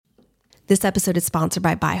This episode is sponsored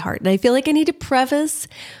by ByHeart, and I feel like I need to preface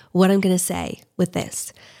what I'm going to say with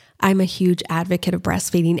this. I'm a huge advocate of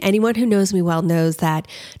breastfeeding. Anyone who knows me well knows that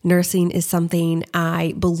nursing is something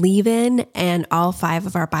I believe in, and all 5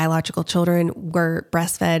 of our biological children were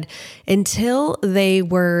breastfed until they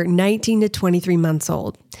were 19 to 23 months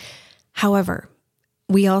old. However,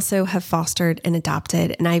 we also have fostered and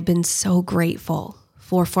adopted, and I've been so grateful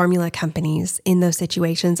for formula companies in those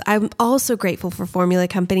situations. I'm also grateful for formula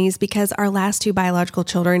companies because our last 2 biological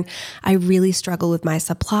children, I really struggled with my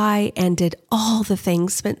supply and did all the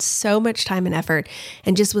things, spent so much time and effort,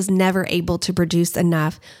 and just was never able to produce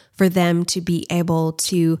enough for them to be able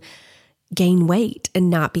to gain weight and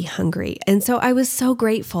not be hungry. And so I was so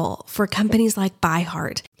grateful for companies like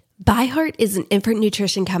ByHeart. ByHeart is an infant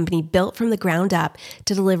nutrition company built from the ground up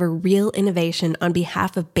to deliver real innovation on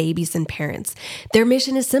behalf of babies and parents. Their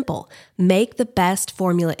mission is simple: make the best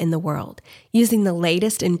formula in the world. Using the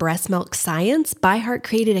latest in breast milk science, ByHeart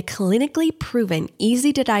created a clinically proven,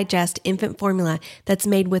 easy-to-digest infant formula that's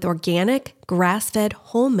made with organic, grass-fed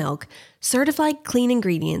whole milk, certified clean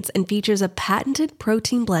ingredients, and features a patented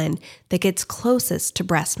protein blend that gets closest to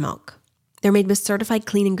breast milk. They're made with certified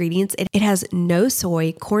clean ingredients. It has no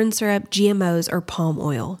soy, corn syrup, GMOs, or palm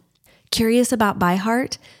oil. Curious about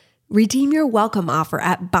ByHeart? Redeem your welcome offer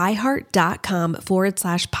at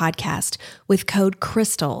byheart.com/podcast with code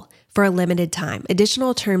CRYSTAL for a limited time.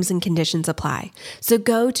 Additional terms and conditions apply. So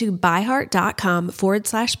go to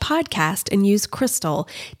byheart.com/podcast and use CRYSTAL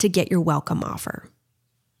to get your welcome offer.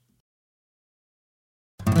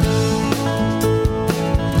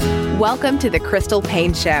 Welcome to the Crystal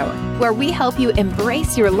Paine Show, where we help you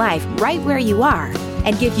embrace your life right where you are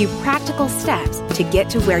and give you practical steps to get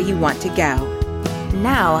to where you want to go.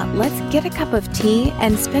 Now, let's get a cup of tea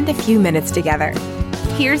and spend a few minutes together.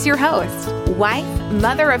 Here's your host, wife,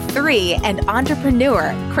 mother of 3, and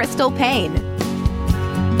entrepreneur, Crystal Paine.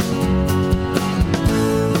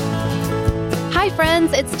 Hi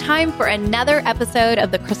friends, it's time for another episode of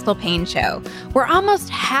The Crystal Paine Show. We're almost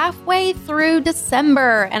halfway through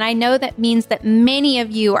December, and I know that means that many of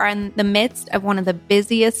you are in the midst of one of the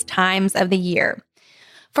busiest times of the year.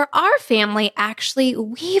 For our family, actually,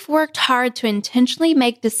 we've worked hard to intentionally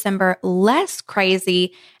make December less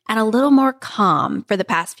crazy and a little more calm for the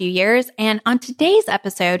past few years. And on today's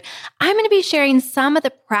episode, I'm going to be sharing some of the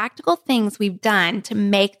practical things we've done to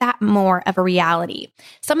make that more of a reality.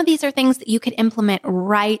 Some of these are things that you could implement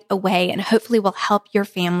right away and hopefully will help your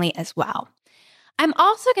family as well. I'm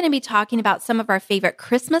also going to be talking about some of our favorite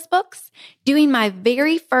Christmas books, doing my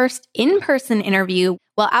very first in-person interview.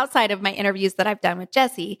 Well, outside of my interviews that I've done with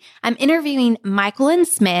Jesse, I'm interviewing Michael N.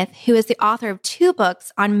 Smith, who is the author of 2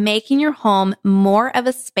 books on making your home more of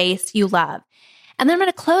a space you love. And then I'm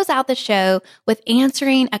going to close out the show with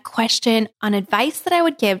answering a question on advice that I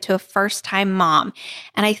would give to a first-time mom.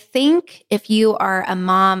 And I think if you are a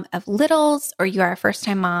mom of littles or you are a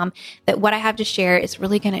first-time mom, that what I have to share is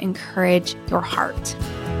really going to encourage your heart.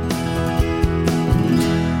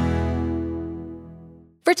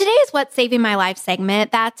 For today's What's Saving My Life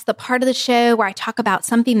segment, that's the part of the show where I talk about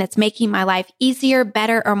something that's making my life easier,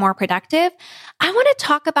 better, or more productive. I want to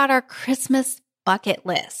talk about our Christmas bucket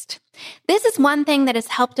list. This is one thing that has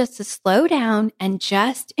helped us to slow down and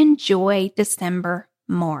just enjoy December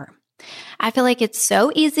more. I feel like it's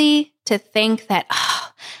so easy to think that,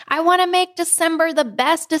 I want to make December the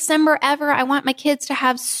best December ever. I want my kids to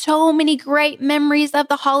have so many great memories of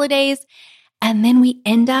the holidays. And then we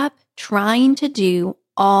end up trying to do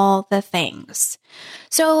all the things.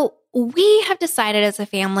 So we have decided as a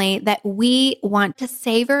family that we want to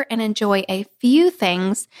savor and enjoy a few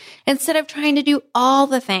things instead of trying to do all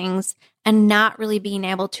the things and not really being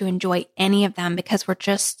able to enjoy any of them because we're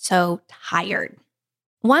just so tired.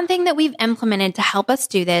 One thing that we've implemented to help us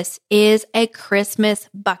do this is a Christmas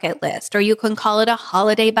bucket list, or you can call it a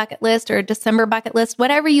holiday bucket list or a December bucket list,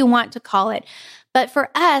 whatever you want to call it. But for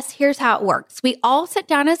us, here's how it works. We all sit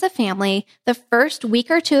down as a family the first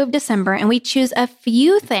week or 2 of December, and we choose a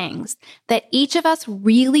few things that each of us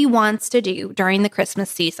really wants to do during the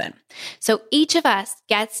Christmas season. So each of us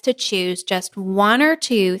gets to choose just 1 or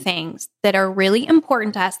 2 things that are really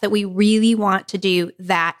important to us that we really want to do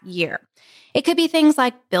that year. It could be things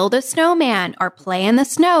like build a snowman or play in the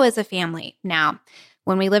snow as a family. Now,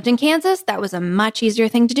 when we lived in Kansas, that was a much easier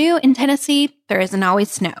thing to do. In Tennessee, there isn't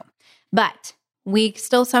always snow. But we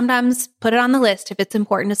still sometimes put it on the list if it's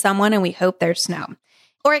important to someone and we hope there's snow.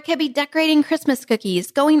 Or it could be decorating Christmas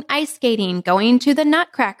cookies, going ice skating, going to the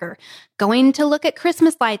Nutcracker, going to look at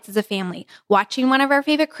Christmas lights as a family, watching one of our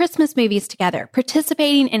favorite Christmas movies together,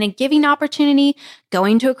 participating in a giving opportunity,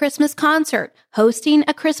 going to a Christmas concert, hosting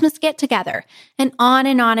a Christmas get-together, and on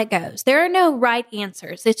it goes. There are no right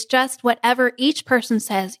answers. It's just whatever each person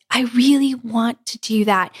says, I really want to do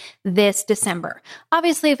that this December.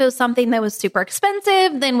 Obviously, if it was something that was super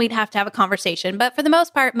expensive, then we'd have to have a conversation. But for the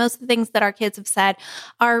most part, most of the things that our kids have said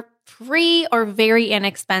are free or very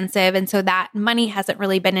inexpensive. And so that money hasn't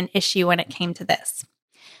really been an issue when it came to this.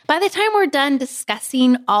 By the time we're done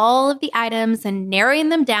discussing all of the items and narrowing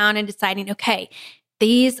them down and deciding, okay,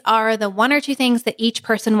 these are the one or two things that each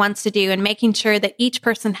person wants to do and making sure that each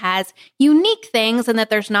person has unique things and that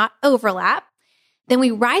there's not overlap, then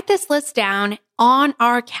we write this list down on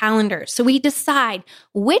our calendar. So we decide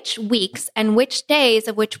which weeks and which days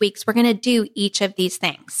of which weeks we're going to do each of these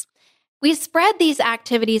things. We spread these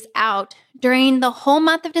activities out during the whole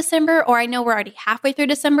month of December, or I know we're already halfway through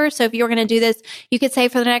December. So if you were going to do this, you could say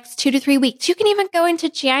for the next 2 to 3 weeks. You can even go into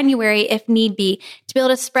January if need be to be able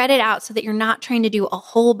to spread it out so that you're not trying to do a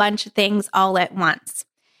whole bunch of things all at once.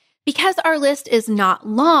 Because our list is not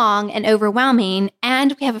long and overwhelming,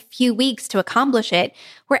 and we have a few weeks to accomplish it,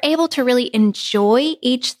 we're able to really enjoy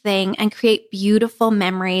each thing and create beautiful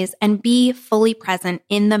memories and be fully present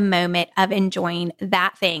in the moment of enjoying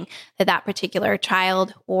that thing that that particular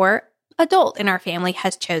child or adult in our family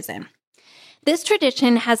has chosen. This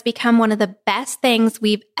tradition has become one of the best things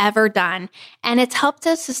we've ever done, and it's helped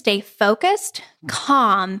us to stay focused,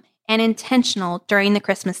 calm, and intentional during the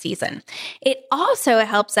Christmas season. It also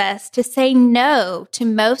helps us to say no to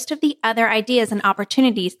most of the other ideas and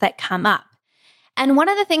opportunities that come up. And one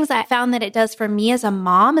of the things I found that it does for me as a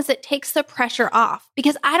mom is it takes the pressure off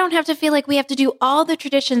because I don't have to feel like we have to do all the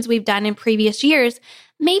traditions we've done in previous years.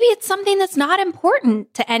 Maybe it's something that's not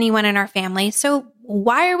important to anyone in our family. So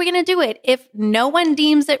why are we going to do it? If no one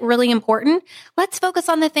deems it really important, let's focus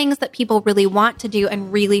on the things that people really want to do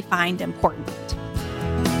and really find important.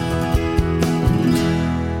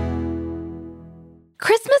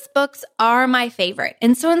 Christmas books are my favorite.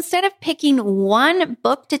 And so instead of picking one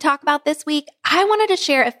book to talk about this week, I wanted to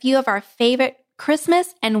share a few of our favorite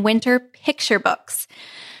Christmas and winter picture books.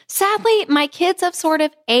 Sadly, my kids have sort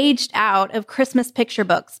of aged out of Christmas picture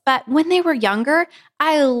books, but when they were younger,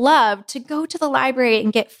 I loved to go to the library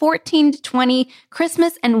and get 14 to 20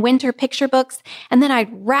 Christmas and winter picture books, and then I'd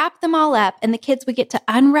wrap them all up, and the kids would get to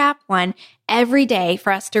unwrap one every day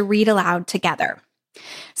for us to read aloud together.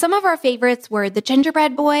 Some of our favorites were The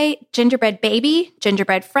Gingerbread Boy, Gingerbread Baby,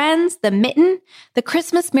 Gingerbread Friends, The Mitten, The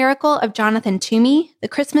Christmas Miracle of Jonathan Toomey, The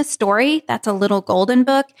Christmas Story, that's a little golden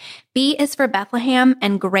book, B is for Bethlehem,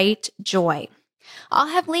 and Great Joy. I'll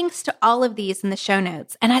have links to all of these in the show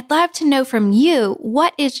notes, and I'd love to know from you,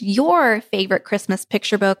 what is your favorite Christmas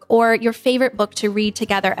picture book or your favorite book to read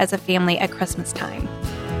together as a family at Christmas time?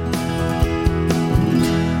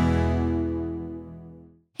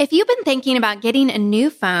 If you've been thinking about getting a new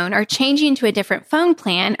phone or changing to a different phone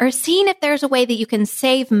plan or seeing if there's a way that you can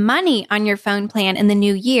save money on your phone plan in the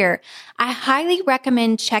new year, I highly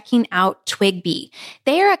recommend checking out Twigby.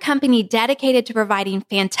 They are a company dedicated to providing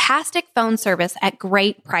fantastic phone service at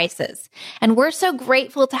great prices. And we're so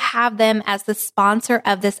grateful to have them as the sponsor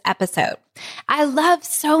of this episode. I love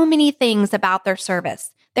so many things about their service.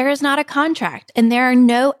 There is not a contract and there are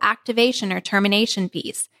no activation or termination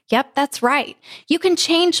fees. Yep, that's right. You can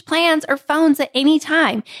change plans or phones at any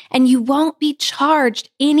time, and you won't be charged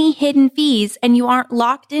any hidden fees, and you aren't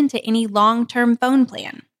locked into any long-term phone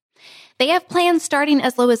plan. They have plans starting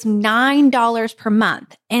as low as $9 per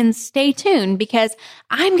month. And stay tuned because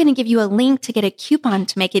I'm going to give you a link to get a coupon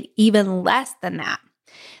to make it even less than that.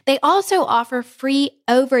 They also offer free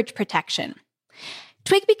overage protection.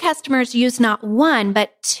 Twigby customers use not one,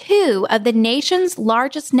 but two of the nation's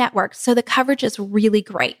largest networks, so the coverage is really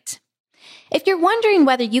great. If you're wondering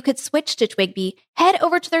whether you could switch to Twigby, head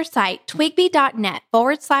over to their site,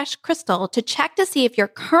 twigby.net/crystal, to check to see if your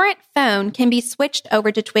current phone can be switched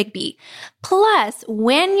over to Twigby. Plus,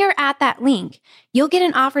 when you're at that link, you'll get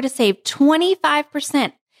an offer to save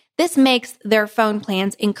 25%. This makes their phone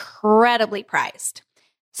plans incredibly priced.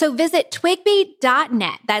 So visit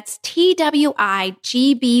twigby.net, that's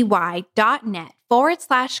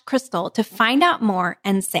twigby.net/crystal to find out more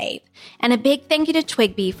and save. And a big thank you to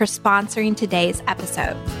Twigby for sponsoring today's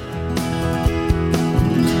episode.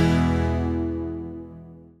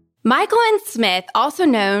 Michael N. Smith, also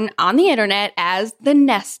known on the internet as The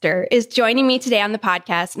Nester, is joining me today on the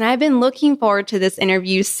podcast, and I've been looking forward to this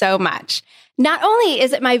interview so much. Not only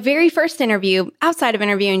is it my very first interview outside of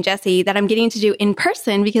interviewing Jesse that I'm getting to do in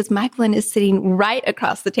person because Michaelyn is sitting right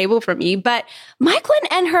across the table from me, but Michaelyn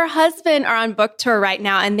and her husband are on book tour right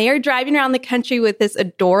now, and they are driving around the country with this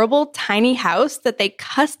adorable tiny house that they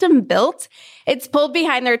custom built. It's pulled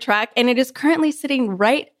behind their truck, and it is currently sitting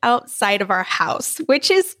right outside of our house,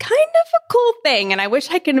 which is kind of a cool thing. And I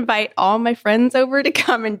wish I could invite all my friends over to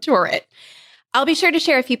come and tour it. I'll be sure to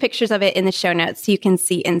share a few pictures of it in the show notes so you can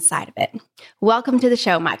see inside of it. Welcome to the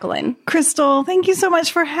show, Michaelyn. Crystal, thank you so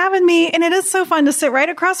much for having me. And it is so fun to sit right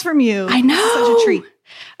across from you. I know. It's such a treat.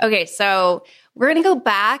 Okay, so we're going to go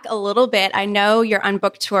back a little bit. I know you're on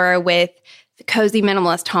book tour with the Cozy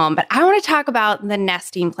Minimalist Home, but I want to talk about The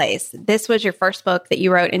Nesting Place. This was your first book that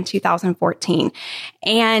you wrote in 2014.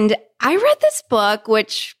 And I read this book,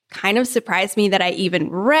 which kind of surprised me that I even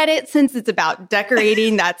read it since it's about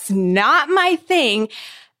decorating. That's not my thing.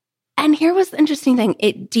 And here was the interesting thing.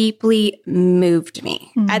 It deeply moved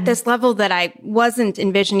me at this level that I wasn't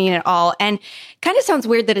envisioning at all. And kind of sounds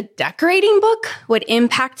weird that a decorating book would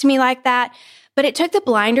impact me like that. But it took the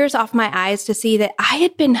blinders off my eyes to see that I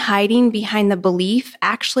had been hiding behind the belief,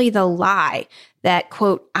 actually the lie, that,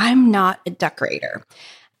 quote, I'm not a decorator.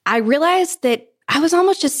 I realized that I was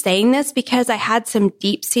almost just saying this because I had some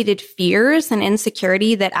deep-seated fears and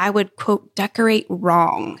insecurity that I would, quote, decorate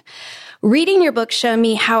wrong. Reading your book showed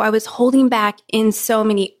me how I was holding back in so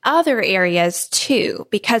many other areas too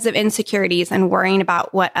because of insecurities and worrying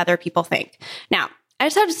about what other people think. Now, I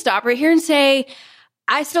just have to stop right here and say,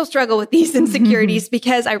 I still struggle with these insecurities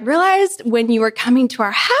because I realized when you were coming to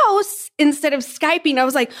our house, instead of Skyping, I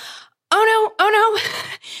was like, oh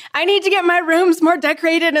no, I need to get my rooms more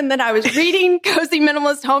decorated. And then I was reading Cozy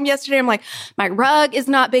Minimalist Home yesterday. I'm like, my rug is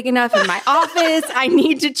not big enough in my office. I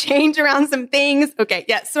need to change around some things. Okay,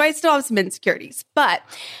 yeah, so I still have some insecurities, but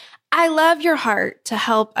I love your heart to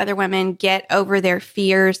help other women get over their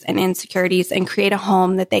fears and insecurities and create a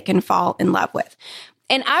home that they can fall in love with.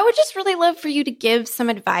 And I would just really love for you to give some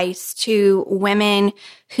advice to women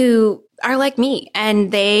who are like me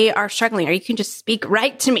and they are struggling, or you can just speak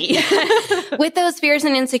right to me with those fears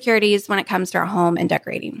and insecurities when it comes to our home and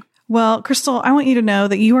decorating. Well, Crystal, I want you to know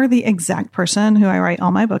that you are the exact person who I write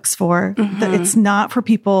all my books for. That it's not for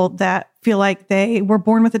people that feel like they were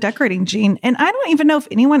born with a decorating gene. And I don't even know if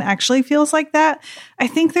anyone actually feels like that. I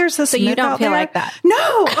think there's this. So you don't feel like that? No.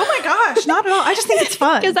 Oh my gosh. Not at all. I just think it's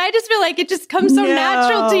fun. Because I just feel like it just comes so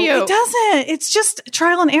natural to you. It doesn't. It's just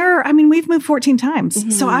trial and error. I mean, we've moved 14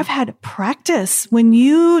 times. So I've had practice. When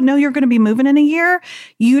you know you're going to be moving in a year,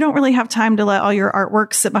 you don't really have time to let all your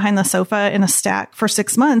artwork sit behind the sofa in a stack for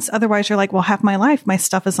 6 months. Otherwise, you're like, well, half my life, my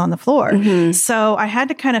stuff is on the floor. So I had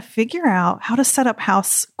to kind of figure out how to set up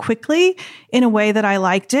house quickly in a way that I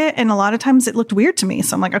liked it. And a lot of times it looked weird to me.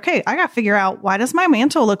 So I'm like, okay, I got to figure out, why does my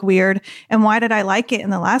mantle look weird? And why did I like it in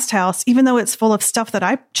the last house, even though it's full of stuff that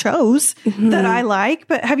I chose that I like?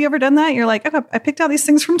 But have you ever done that? You're like, okay, I picked out these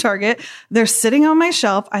things from Target. They're sitting on my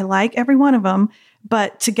shelf. I like every one of them,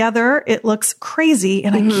 but together it looks crazy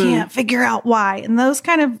and I can't figure out why. And those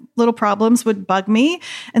kind of little problems would bug me.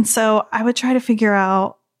 And so I would try to figure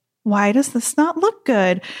out, why does this not look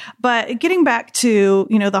good? But getting back to,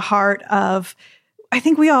 the heart of, I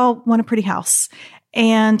think we all want a pretty house.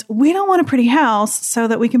 And we don't want a pretty house so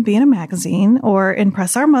that we can be in a magazine or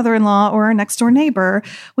impress our mother-in-law or our next door neighbor.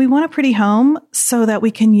 We want a pretty home so that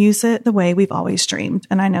we can use it the way we've always dreamed.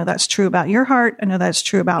 And I know that's true about your heart. I know that's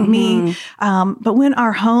true about me. But when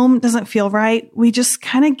our home doesn't feel right, we just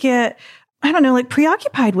kind of get,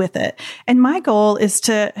 preoccupied with it. And my goal is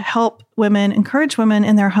to help women, encourage women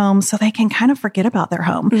in their homes so they can kind of forget about their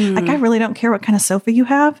home. Like, I really don't care what kind of sofa you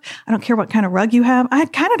have. I don't care what kind of rug you have. I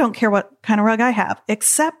kind of don't care what kind of rug I have,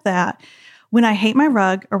 except that when I hate my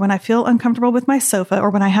rug or when I feel uncomfortable with my sofa or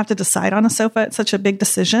when I have to decide on a sofa, it's such a big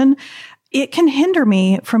decision. It can hinder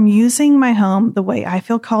me from using my home the way I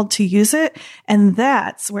feel called to use it. And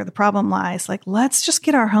that's where the problem lies. Like, let's just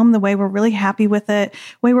get our home the way we're really happy with it,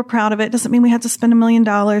 way we're proud of it. Doesn't mean we have to spend $1 million.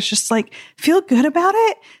 Just like feel good about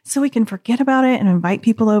it so we can forget about it and invite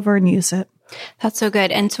people over and use it. That's so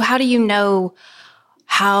good. And so how do you know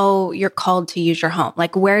how you're called to use your home?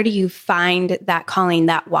 Like, where do you find that calling,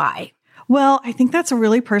 that why? Well, I think that's a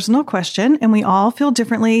really personal question, and we all feel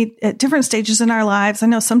differently at different stages in our lives. I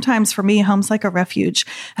know sometimes for me, home's like a refuge,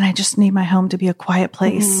 and I just need my home to be a quiet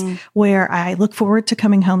place where I look forward to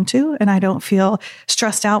coming home to, and I don't feel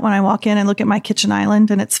stressed out when I walk in and look at my kitchen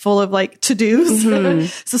island and it's full of like to-dos.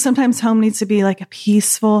 So sometimes home needs to be like a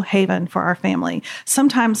peaceful haven for our family.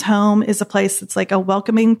 Sometimes home is a place that's like a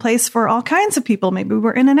welcoming place for all kinds of people. Maybe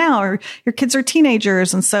we're in and out, or your kids are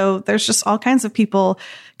teenagers, and so there's just all kinds of people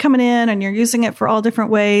coming in, and and you're using it for all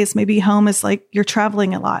different ways. Maybe home is like you're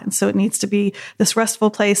traveling a lot. And so it needs to be this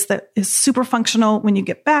restful place that is super functional when you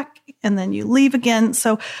get back and then you leave again.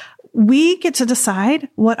 So we get to decide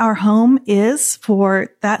what our home is for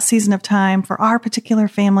that season of time, for our particular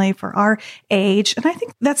family, for our age. And I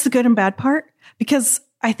think that's the good and bad part, because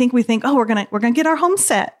I think we think, oh, we're going to get our home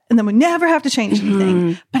set and then we never have to change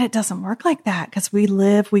anything. But it doesn't work like that, because we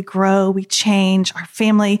live, we grow, we change. Our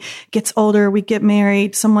family gets older, we get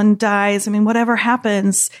married, someone dies. I mean, whatever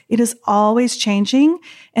happens, it is always changing,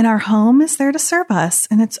 and our home is there to serve us.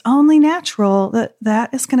 And it's only natural that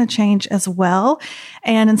that is going to change as well.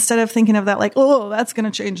 And instead of thinking of that like, oh, that's going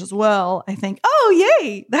to change as well, I think, oh,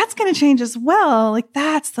 yay, that's going to change as well. Like,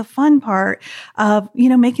 that's the fun part of,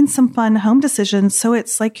 making some fun home decisions. So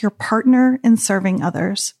it's like your partner in serving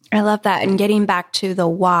others. I love that. And getting back to the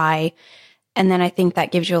why. And then I think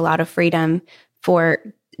that gives you a lot of freedom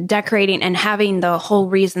for decorating and having the whole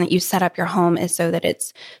reason that you set up your home is so that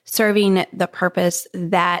it's serving the purpose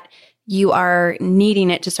that you are needing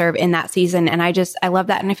it to serve in that season. And I love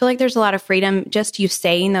that. And I feel like there's a lot of freedom just you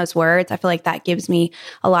saying those words. I feel like that gives me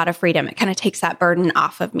a lot of freedom. It kind of takes that burden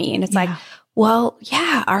off of me. And it's like, well,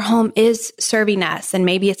 yeah, our home is serving us, and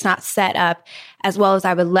maybe it's not set up as well as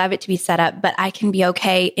I would love it to be set up, but I can be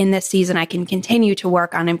okay in this season. I can continue to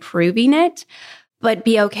work on improving it, but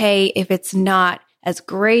be okay if it's not as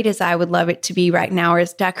great as I would love it to be right now, or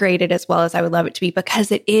as decorated as well as I would love it to be,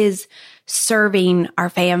 because it is serving our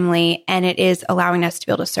family and it is allowing us to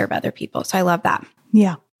be able to serve other people. So I love that.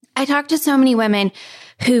 Yeah. I talk to so many women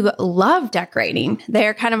who love decorating.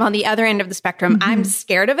 They're kind of on the other end of the spectrum. I'm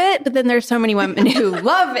scared of it, but then there's so many women who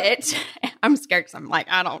love it. I'm scared because I'm like,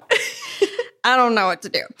 I don't know what to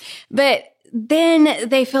do. But then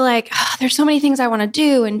they feel like, oh, there's so many things I want to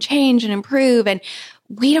do and change and improve. And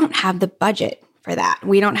we don't have the budget for that.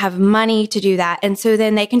 We don't have money to do that. And so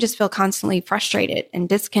then they can just feel constantly frustrated and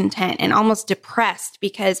discontent and almost depressed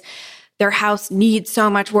because their house needs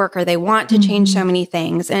so much work, or they want to change so many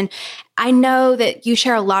things. And I know that you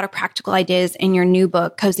share a lot of practical ideas in your new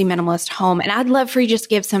book, Cozy Minimalist Home. And I'd love for you to just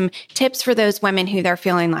give some tips for those women who they're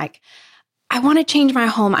feeling like, I want to change my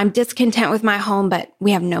home. I'm discontent with my home, but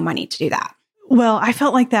we have no money to do that. Well, I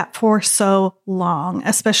felt like that for so long,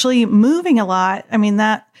 especially moving a lot. I mean,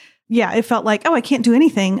 it felt like, oh, I can't do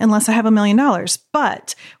anything unless I have $1 million.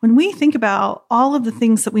 But when we think about all of the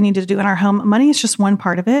things that we need to do in our home, money is just one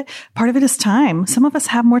part of it. Part of it is time. Some of us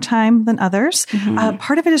have more time than others.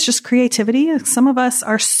 Part of it is just creativity. Some of us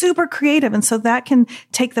are super creative. And so that can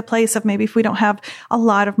take the place of maybe if we don't have a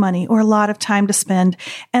lot of money or a lot of time to spend.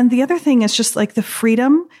 And the other thing is just like the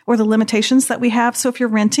freedom or the limitations that we have. So if you're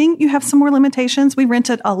renting, you have some more limitations. We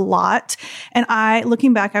rented a lot. And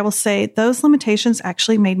looking back, I will say those limitations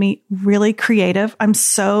actually made me really creative. I'm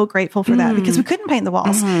so grateful for that, because we couldn't paint the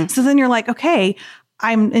walls. So then you're like, okay,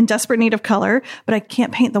 I'm in desperate need of color, but I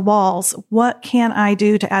can't paint the walls. What can I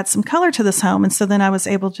do to add some color to this home? And so then I was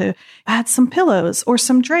able to add some pillows or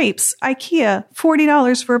some drapes. IKEA,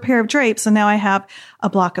 $40 for a pair of drapes. And now I have a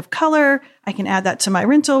block of color. I can add that to my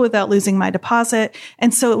rental without losing my deposit.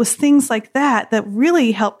 And so it was things like that that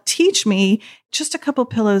really helped teach me just a couple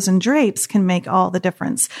pillows and drapes can make all the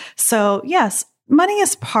difference. So yes, money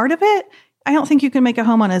is part of it. I don't think you can make a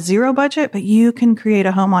home on a zero budget, but you can create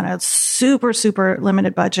a home on a super, super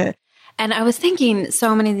limited budget. And I was thinking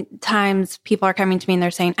so many times people are coming to me and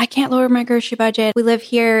they're saying, I can't lower my grocery budget. We live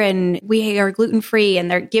here and we are gluten-free,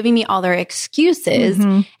 and they're giving me all their excuses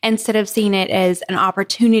instead of seeing it as an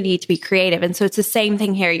opportunity to be creative. And so it's the same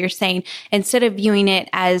thing here. You're saying, instead of viewing it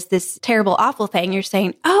as this terrible, awful thing, you're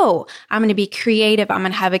saying, oh, I'm going to be creative. I'm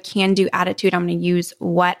going to have a can-do attitude. I'm going to use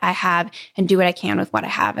what I have and do what I can with what I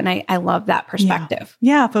have. And I love that perspective.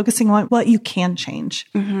 Yeah, focusing on what you can change.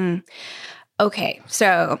 Okay,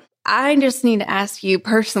 so I just need to ask you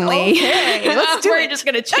personally. Okay, let's do it. We're just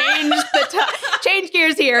going to change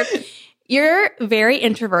gears here. You're very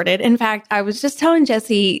introverted. In fact, I was just telling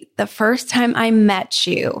Jesse the first time I met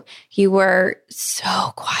you, you were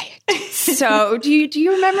so quiet. So do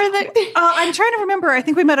you remember that? I'm trying to remember. I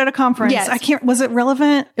think we met at a conference. Yes. I can't. Was it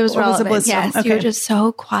relevant? It was relevant. Was it yes, okay. You were just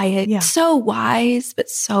so quiet, so wise,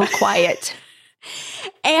 but so quiet.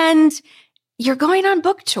 And you're going on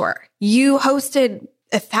book tour. You hosted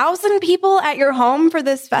 1,000 people at your home for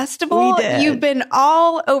this festival. We did. You've been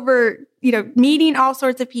all over, meeting all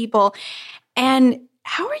sorts of people. And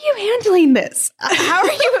how are you handling this? How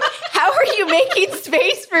are you making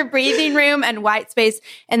space for breathing room and white space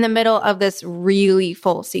in the middle of this really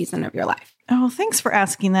full season of your life? Oh, thanks for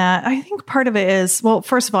asking that. I think part of it is, well,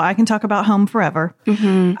 first of all, I can talk about home forever.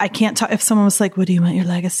 I can't talk. If someone was like, what do you want your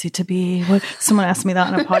legacy to be? Someone asked me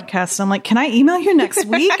that on a podcast. I'm like, can I email you next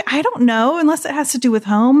week? I don't know, unless it has to do with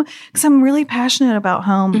home, because I'm really passionate about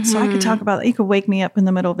home. So I could talk about it. You could wake me up in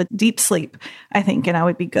the middle of a deep sleep, I think, and I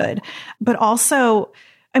would be good. But also,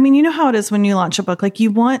 I mean, you know how it is when you launch a book, like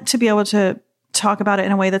you want to be able to talk about it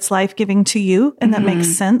in a way that's life-giving to you and that makes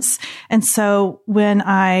sense. And so when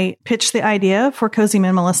I pitched the idea for Cozy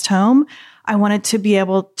Minimalist Home, I wanted to be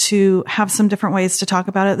able to have some different ways to talk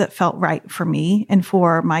about it that felt right for me and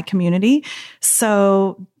for my community.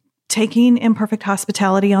 So taking Imperfect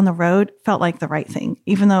Hospitality on the road felt like the right thing,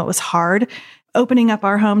 even though it was hard. Opening up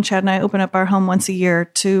our home, Chad and I open up our home once a year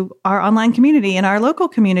to our online community and our local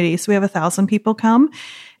community. So we have 1,000 people come.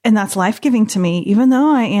 And that's life-giving to me, even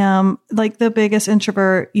though I am like the biggest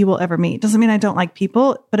introvert you will ever meet. Doesn't mean I don't like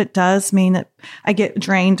people, but it does mean that I get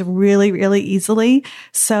drained really, really easily.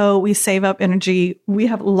 So we save up energy. We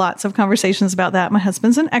have lots of conversations about that. My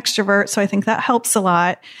husband's an extrovert, so I think that helps a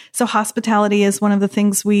lot. So hospitality is one of the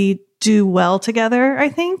things we do well together, I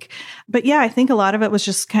think. But yeah, I think a lot of it was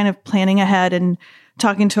just kind of planning ahead and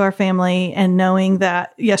talking to our family and knowing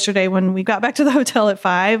that yesterday when we got back to the hotel at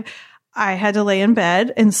 5, I had to lay in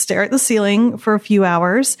bed and stare at the ceiling for a few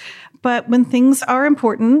hours. But when things are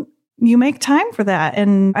important, you make time for that.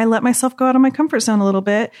 And I let myself go out of my comfort zone a little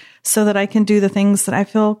bit so that I can do the things that I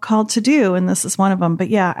feel called to do. And this is one of them. But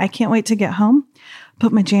yeah, I can't wait to get home,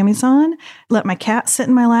 put my jammies on, let my cat sit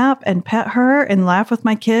in my lap and pet her and laugh with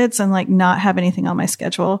my kids and like not have anything on my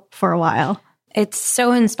schedule for a while. It's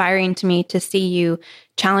so inspiring to me to see you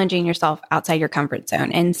challenging yourself outside your comfort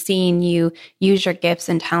zone and seeing you use your gifts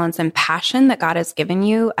and talents and passion that God has given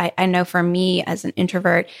you. I know for me as an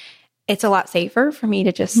introvert, it's a lot safer for me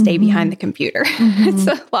to just stay behind the computer. It's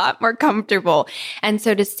a lot more comfortable. And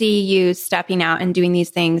so to see you stepping out and doing these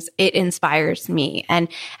things, it inspires me. And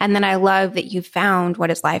then I love that you found what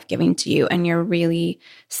is life-giving to you and you're really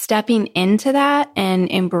stepping into that and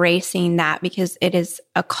embracing that because it is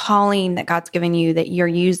a calling that God's given you that you're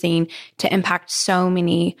using to impact so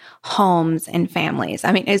many homes and families.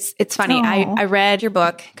 I mean, it's funny. I read your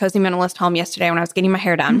book, Cozy Minimalist Home, yesterday when I was getting my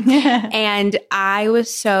hair done. And I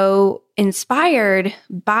was so inspired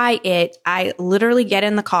by it. I literally get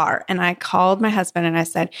in the car and I called my husband and I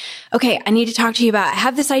said, okay, I need to talk to you about, I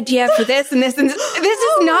have this idea for this and this, and this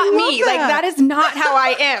is not me. Like, that is not how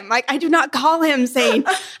I am. Like, I do not call him saying,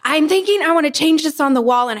 I'm thinking I want to change this on the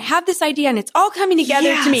wall and I have this idea and it's all coming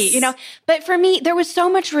together to me, you know? But for me, there was so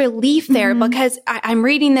much relief there because I'm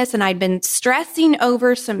reading this and I'd been stressing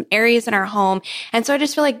over some areas in our home. And so I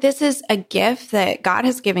just feel like this is a gift that God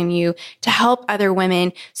has given you to help other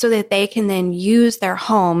women so that they can then use their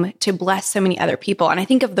home to bless so many other people. And I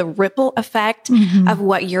think of the ripple effect of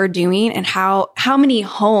what you're doing and how many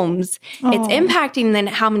homes it's impacting, and then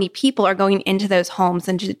how many people are going into those homes.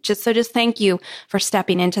 And just thank you for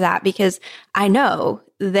stepping into that, because I know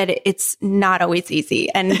that it's not always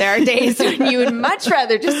easy. And there are days when you would much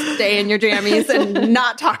rather just stay in your jammies and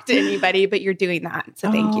not talk to anybody, but you're doing that.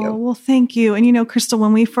 So thank you. Well, thank you. And you know, Crystal,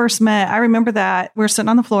 when we first met, I remember that we were sitting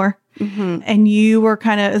on the floor and you were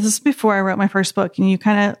kind of, this is before I wrote my first book, and you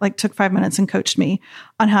kind of like took 5 minutes and coached me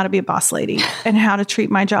on how to be a boss lady and how to treat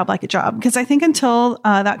my job like a job. Because I think until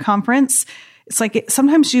that conference, it's like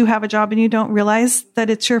sometimes you have a job and you don't realize that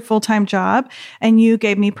it's your full-time job, and you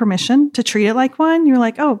gave me permission to treat it like one. You're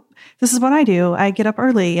like, oh, this is what I do. I get up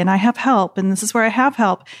early and I have help, and this is where I have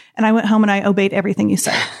help. And I went home and I obeyed everything you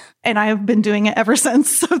said. And I have been doing it ever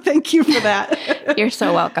since. So thank you for that. You're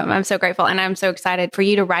so welcome. I'm so grateful. And I'm so excited for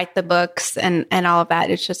you to write the books and all of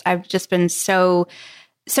that. It's just, I've just been so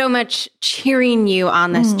much cheering you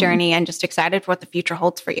on this journey and just excited for what the future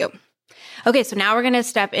holds for you. Okay, so now we're going to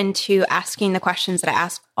step into asking the questions that I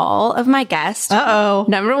ask all of my guests.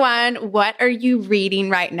 Number one, what are you reading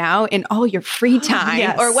right now in all your free time?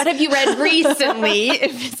 Yes. Or what have you read recently,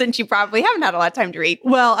 since you probably haven't had a lot of time to read?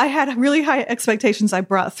 Well, I had really high expectations. I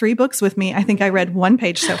brought 3 books with me. I think I read 1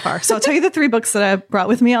 page so far. So I'll tell you the 3 books that I brought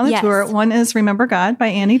with me on the tour. One is Remember God by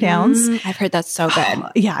Annie Downs. I've heard that's so good.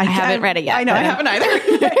 Yeah, I haven't read it yet. I know, I haven't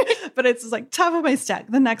either. But it's like top of my stack.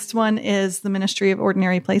 The next one is The Ministry of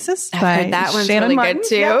Ordinary Places by that one's Shannon really Martin. good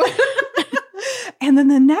too. Yep. And then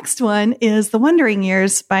the next one is The Wondering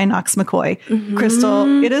Years by Knox McCoy.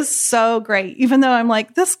 Crystal, it is so great. Even though I'm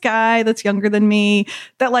like, this guy that's younger than me,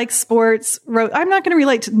 that likes sports, I'm not going to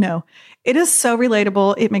relate to, no. It is so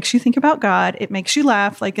relatable. It makes you think about God. It makes you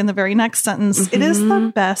laugh, like in the very next sentence. It is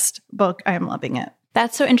the best book. I am loving it.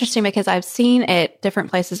 That's so interesting because I've seen it different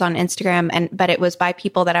places on Instagram, but it was by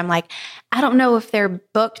people that I'm like, I don't know if their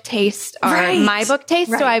book tastes are my book taste.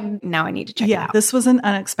 Right. So now I need to check it out. This was an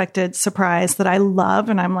unexpected surprise that I love.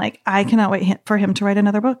 And I'm like, I cannot wait for him to write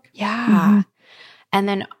another book. Yeah. Mm-hmm. And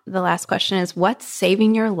then the last question is, what's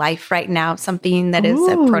saving your life right now? Something that is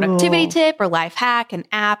a productivity tip or life hack, an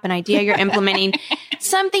app, an idea you're implementing,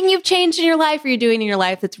 something you've changed in your life or you're doing in your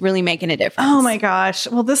life that's really making a difference. Oh my gosh.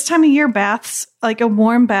 Well, this time of year, baths, like a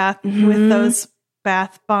warm bath with those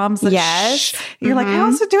bath bombs. That you're like, how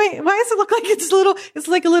is it doing? Why does it look like it's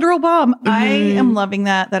like a literal bomb? I am loving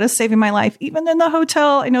that. That is saving my life. Even in the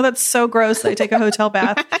hotel. I know that's so gross that I take a hotel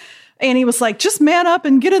bath. And he was like, just man up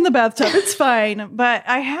and get in the bathtub. It's fine. But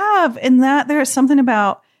I have, in that there is something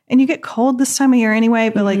about, and you get cold this time of year anyway,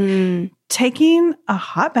 but like taking a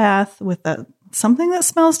hot bath with something that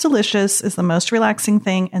smells delicious is the most relaxing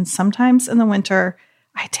thing. And sometimes in the winter,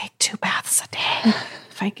 I take 2 baths a day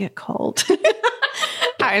if I get cold.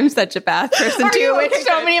 I'm such a bath person too, which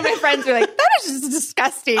so many of my friends are like, that is just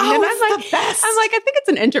disgusting. Oh, and the best. I think it's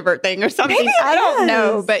an introvert thing or something. Maybe I don't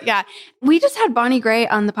know. But yeah, we just had Bonnie Gray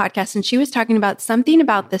on the podcast and she was talking about something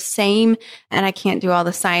about the same, and I can't do all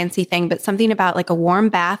the sciencey thing, but something about like a warm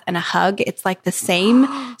bath and a hug. It's like the same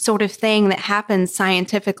sort of thing that happens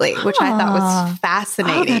scientifically, which I thought was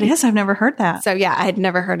fascinating. Oh, that is. I've never heard that. So yeah, I had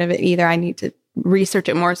never heard of it either. I need to research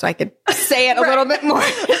it more so I could say it a little bit more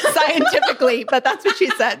scientifically, but that's what she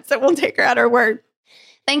said. So we'll take her at her word.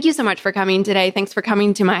 Thank you so much for coming today. Thanks for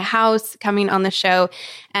coming to my house, coming on the show,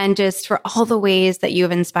 and just for all the ways that you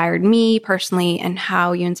have inspired me personally and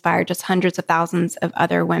how you inspire just hundreds of thousands of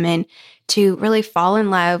other women to really fall in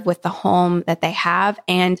love with the home that they have.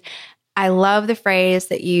 And I love the phrase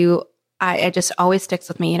that it just always sticks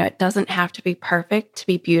with me. It doesn't have to be perfect to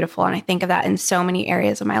be beautiful. And I think of that in so many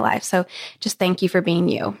areas of my life. So just thank you for being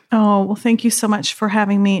you. Oh, well, thank you so much for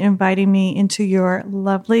having me, inviting me into your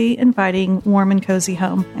lovely, inviting, warm and cozy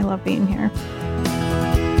home. I love being here.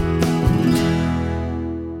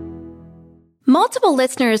 Multiple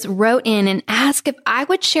listeners wrote in and asked if I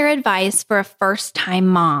would share advice for a first-time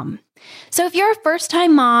mom. So if you're a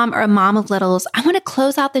first-time mom or a mom of littles, I want to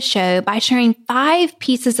close out the show by sharing 5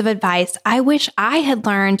 pieces of advice I wish I had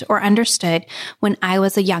learned or understood when I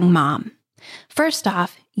was a young mom. First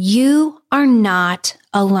off, you are not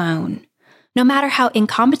alone. No matter how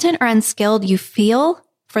incompetent or unskilled you feel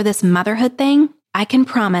for this motherhood thing, I can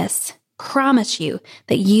promise you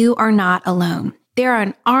that you are not alone. There are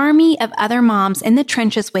an army of other moms in the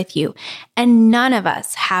trenches with you, and none of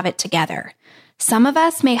us have it together. Some of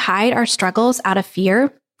us may hide our struggles out of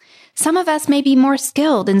fear. Some of us may be more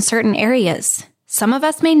skilled in certain areas. Some of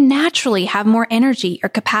us may naturally have more energy or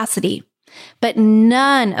capacity. But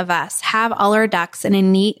none of us have all our ducks in a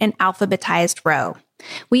neat and alphabetized row.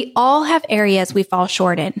 We all have areas we fall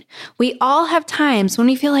short in. We all have times when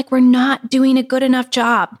we feel like we're not doing a good enough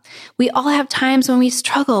job. We all have times when we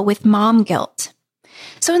struggle with mom guilt.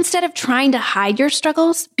 So instead of trying to hide your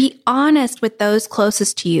struggles, be honest with those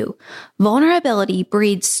closest to you. Vulnerability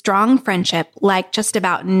breeds strong friendship like just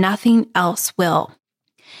about nothing else will.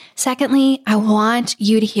 Secondly, I want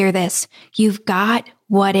you to hear this. You've got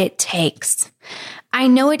what it takes. I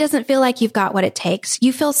know it doesn't feel like you've got what it takes.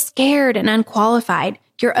 You feel scared and unqualified.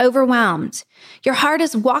 You're overwhelmed. Your heart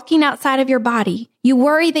is walking outside of your body. You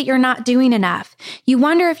worry that you're not doing enough. You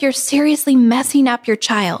wonder if you're seriously messing up your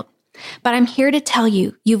child. But I'm here to tell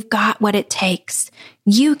you, you've got what it takes.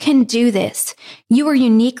 You can do this. You are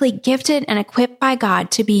uniquely gifted and equipped by God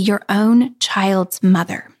to be your own child's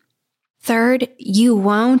mother. Third, you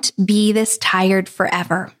won't be this tired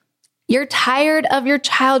forever. You're tired of your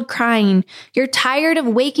child crying. You're tired of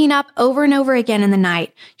waking up over and over again in the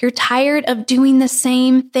night. You're tired of doing the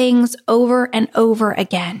same things over and over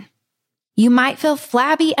again. You might feel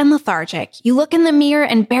flabby and lethargic. You look in the mirror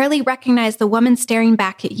and barely recognize the woman staring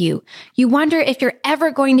back at you. You wonder if you're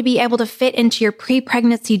ever going to be able to fit into your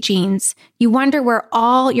pre-pregnancy jeans. You wonder where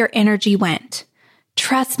all your energy went.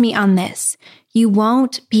 Trust me on this. You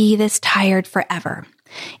won't be this tired forever.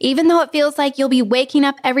 Even though it feels like you'll be waking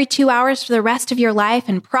up every 2 hours for the rest of your life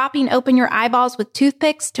and propping open your eyeballs with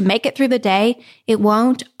toothpicks to make it through the day, it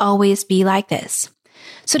won't always be like this.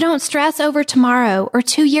 So don't stress over tomorrow or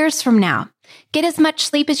 2 years from now. Get as much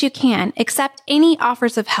sleep as you can, accept any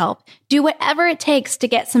offers of help, do whatever it takes to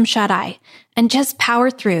get some shut-eye, and just power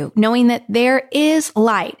through, knowing that there is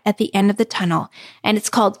light at the end of the tunnel, and it's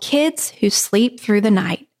called Kids Who Sleep Through the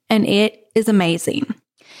Night, and it is amazing.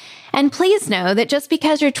 And please know that just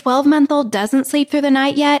because your 12-month-old doesn't sleep through the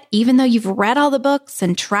night yet, even though you've read all the books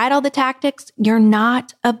and tried all the tactics, you're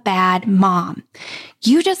not a bad mom.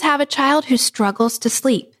 You just have a child who struggles to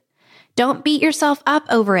sleep. Don't beat yourself up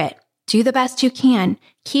over it. Do the best you can.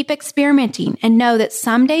 Keep experimenting and know that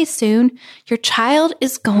someday soon, your child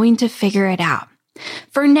is going to figure it out.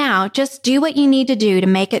 For now, just do what you need to do to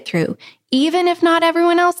make it through, even if not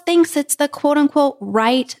everyone else thinks it's the quote unquote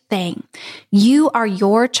right thing. You are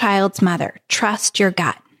your child's mother. Trust your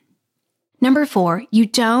gut. Number 4, you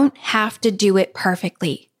don't have to do it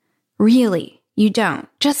perfectly. Really, you don't.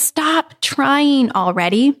 Just stop trying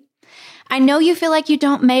already. I know you feel like you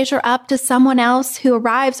don't measure up to someone else who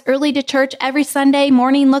arrives early to church every Sunday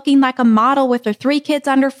morning looking like a model with their 3 kids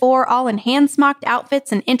under 4, all in hand-smocked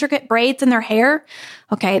outfits and intricate braids in their hair.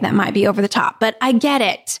 Okay, that might be over the top, but I get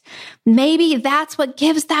it. Maybe that's what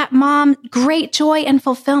gives that mom great joy and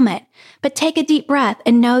fulfillment. But take a deep breath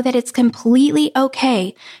and know that it's completely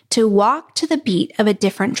okay to walk to the beat of a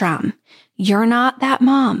different drum. You're not that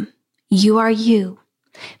mom. You are you.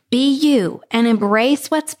 Be you and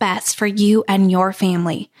embrace what's best for you and your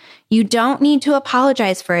family. You don't need to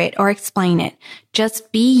apologize for it or explain it.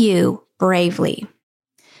 Just be you bravely.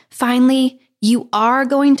 Finally, you are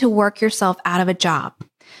going to work yourself out of a job.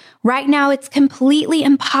 Right now, it's completely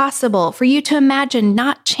impossible for you to imagine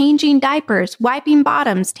not changing diapers, wiping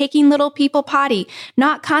bottoms, taking little people potty,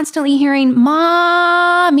 not constantly hearing,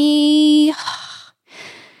 "Mommy,"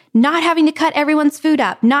 not having to cut everyone's food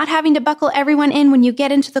up, not having to buckle everyone in when you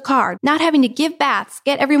get into the car, not having to give baths,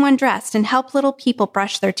 get everyone dressed, and help little people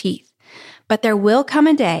brush their teeth. But there will come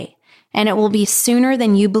a day, and it will be sooner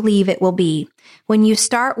than you believe it will be, when you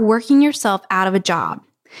start working yourself out of a job.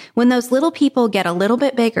 When those little people get a little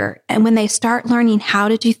bit bigger and when they start learning how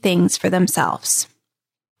to do things for themselves.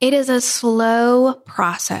 It is a slow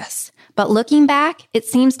process, but looking back, it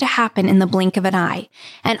seems to happen in the blink of an eye.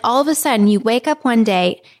 And all of a sudden you wake up one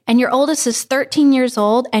day and your oldest is 13 years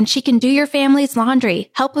old and she can do your family's laundry,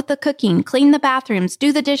 help with the cooking, clean the bathrooms,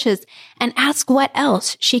 do the dishes, and ask what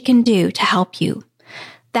else she can do to help you.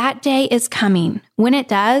 That day is coming. When it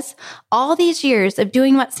does, all these years of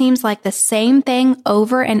doing what seems like the same thing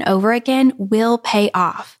over and over again will pay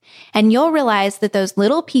off. And you'll realize that those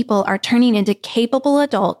little people are turning into capable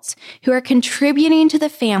adults who are contributing to the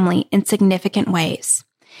family in significant ways.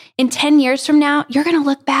 In 10 years from now, you're going to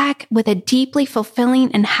look back with a deeply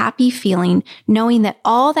fulfilling and happy feeling, knowing that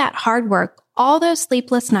all that hard work, all those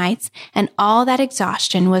sleepless nights, and all that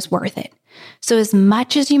exhaustion was worth it. So as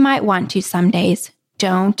much as you might want to some days,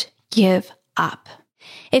 don't give up.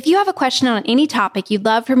 If you have a question on any topic you'd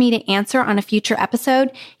love for me to answer on a future episode,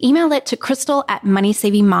 email it to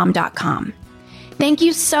crystal@moneysavingmom.com. Thank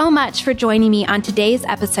you so much for joining me on today's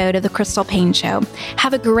episode of The Crystal Paine Show.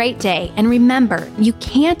 Have a great day. And remember, you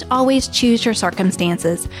can't always choose your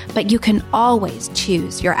circumstances, but you can always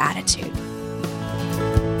choose your attitude.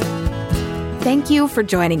 Thank you for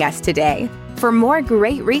joining us today. For more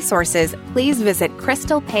great resources, please visit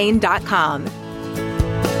crystalpaine.com.